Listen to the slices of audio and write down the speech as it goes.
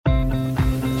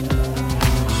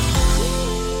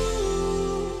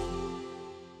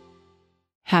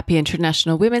Happy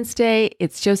International Women's Day.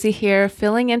 It's Josie here,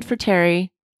 filling in for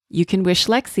Terry. You can wish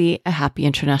Lexi a happy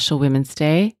International Women's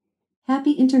Day.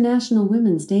 Happy International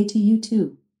Women's Day to you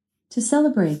too. To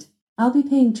celebrate, I'll be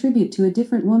paying tribute to a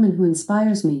different woman who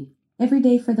inspires me every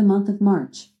day for the month of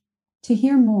March. To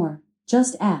hear more,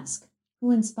 just ask,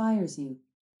 who inspires you?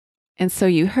 And so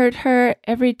you heard her.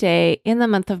 Every day in the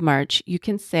month of March, you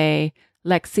can say,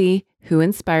 Lexi, who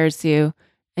inspires you?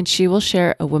 And she will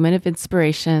share a woman of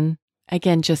inspiration.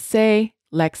 Again, just say,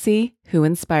 Lexi, who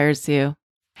inspires you?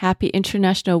 Happy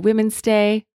International Women's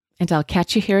Day, and I'll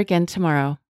catch you here again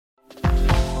tomorrow.